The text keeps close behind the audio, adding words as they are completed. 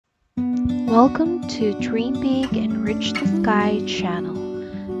Welcome to Dream Big and Reach the Sky channel.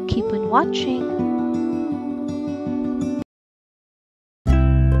 Keep on watching.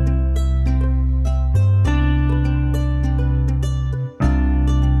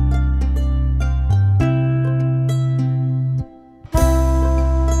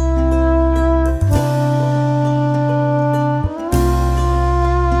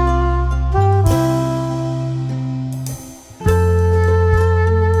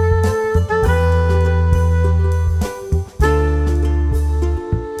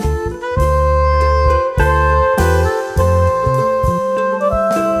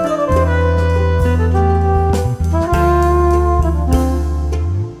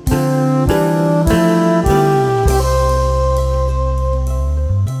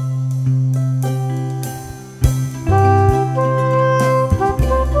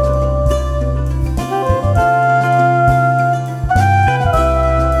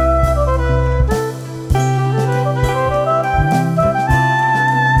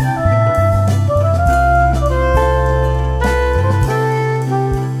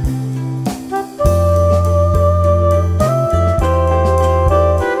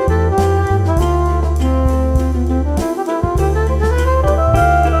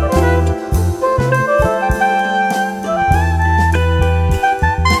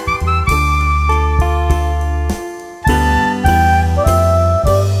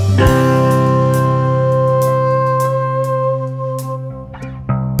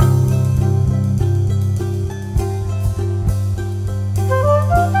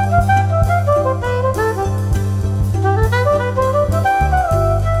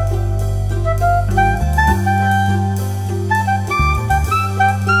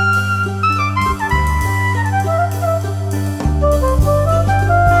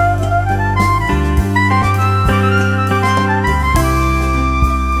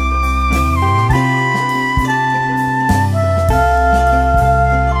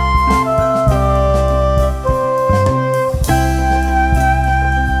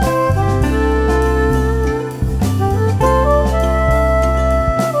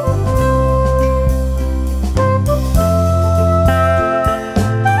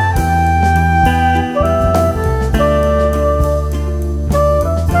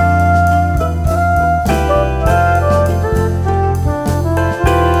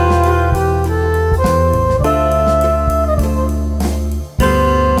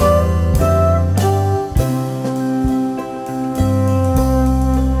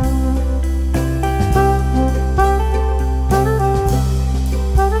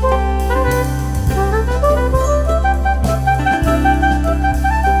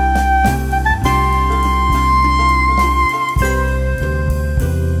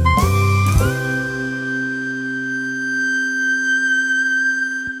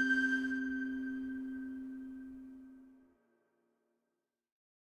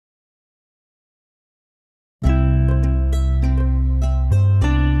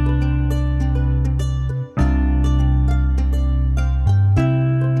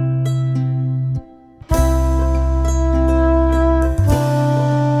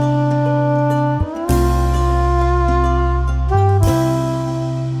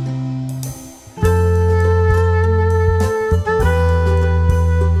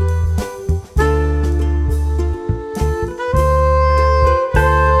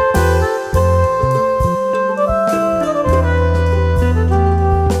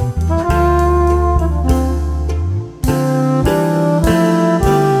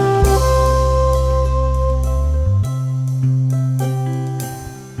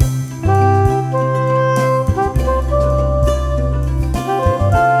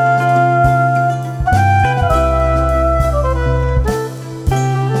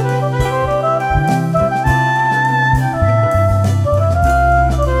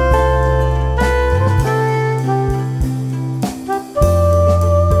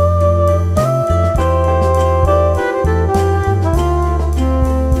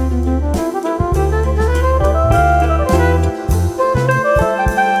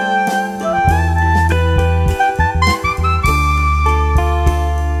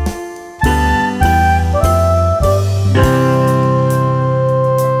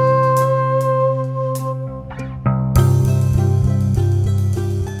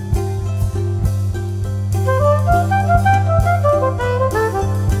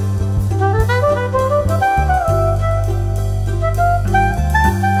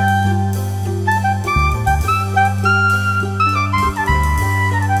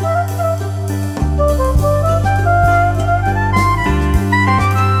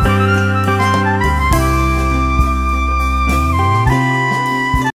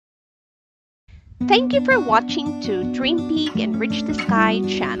 Thank you for watching to Dream Big and Reach the Sky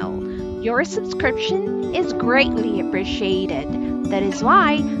channel. Your subscription is greatly appreciated. That is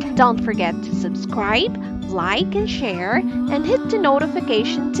why don't forget to subscribe, like and share, and hit the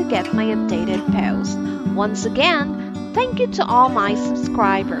notification to get my updated posts. Once again, thank you to all my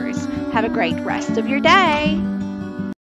subscribers. Have a great rest of your day.